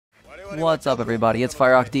What's up everybody, it's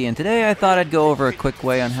FireRockD, and today I thought I'd go over a quick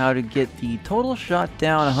way on how to get the total shot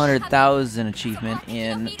down 100,000 achievement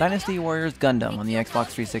in Dynasty Warriors Gundam on the Xbox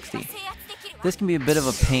 360. This can be a bit of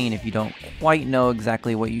a pain if you don't quite know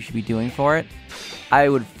exactly what you should be doing for it. I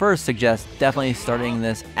would first suggest definitely starting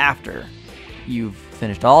this after you've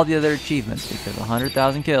finished all the other achievements, because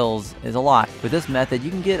 100,000 kills is a lot. With this method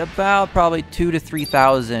you can get about probably 2,000 to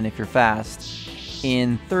 3,000 if you're fast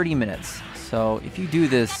in 30 minutes. So if you do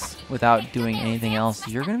this without doing anything else,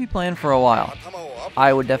 you're going to be playing for a while.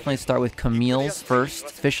 I would definitely start with Camille's first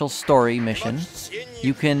official story mission.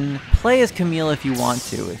 You can play as Camille if you want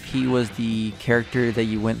to, if he was the character that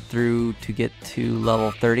you went through to get to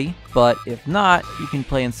level 30. But if not, you can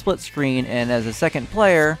play in split screen, and as a second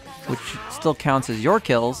player, which still counts as your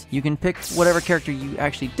kills, you can pick whatever character you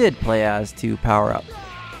actually did play as to power up.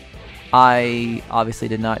 I obviously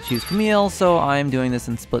did not choose Camille, so I'm doing this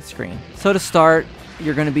in split screen. So to start,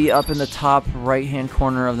 you're going to be up in the top right hand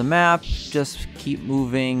corner of the map. Just keep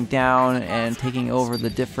moving down and taking over the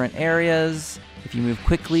different areas. If you move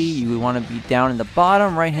quickly, you want to be down in the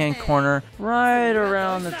bottom right hand corner right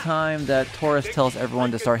around the time that Taurus tells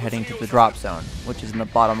everyone to start heading to the drop zone, which is in the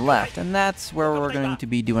bottom left, and that's where we're going to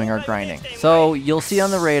be doing our grinding. So you'll see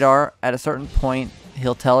on the radar at a certain point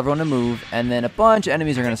he'll tell everyone to move, and then a bunch of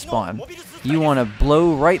enemies are going to spawn. You want to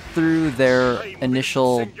blow right through their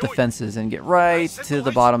initial defenses and get right to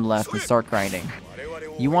the bottom left and start grinding.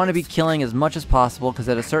 You want to be killing as much as possible, because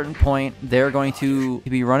at a certain point they're going to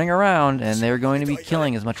be running around and they're going to be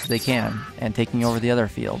killing as much as they can and taking over the other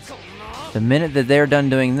fields. The minute that they're done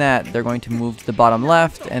doing that, they're going to move to the bottom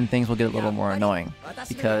left, and things will get a little more annoying,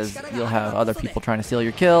 because you'll have other people trying to steal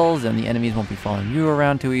your kills and the enemies won't be following you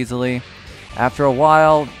around too easily. After a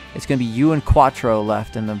while, it's going to be you and Quattro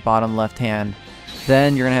left in the bottom left hand.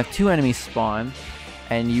 Then you're going to have two enemies spawn,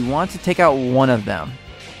 and you want to take out one of them.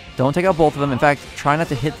 Don't take out both of them. In fact, try not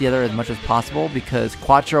to hit the other as much as possible, because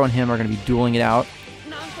Quattro and him are going to be dueling it out,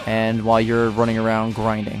 and while you're running around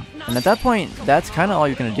grinding. And at that point, that's kind of all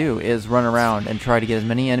you're going to do, is run around and try to get as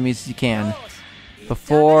many enemies as you can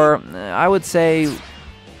before, I would say,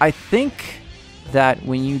 I think that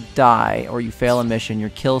when you die or you fail a mission, your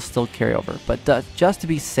kills still carry over. But just to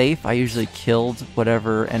be safe, I usually killed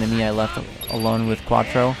whatever enemy I left alone with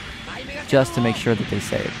Quattro, just to make sure that they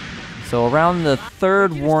save. So around the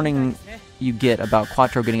third warning you get about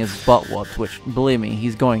Quattro getting his butt whooped, which, believe me,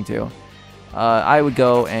 he's going to, I would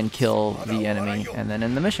go and kill the enemy and then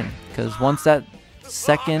end the mission. Because once that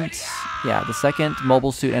second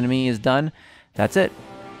mobile suit enemy is done, that's it.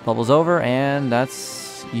 Level's over, and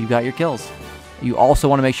that's, you got your kills. You also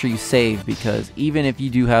want to make sure you save, because even if you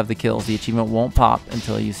do have the kills, the achievement won't pop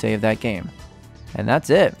until you save that game. And that's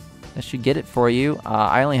it. That should get it for you.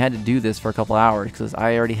 I only had to do this for a couple hours because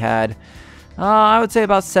I already had, I would say,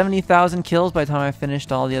 about 70,000 kills by the time I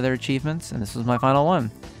finished all the other achievements, and this was my final one.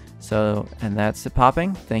 So, and that's it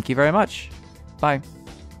popping. Thank you very much. Bye.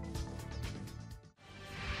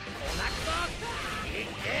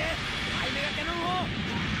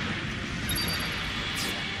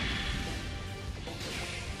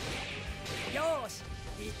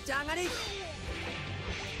 Jangan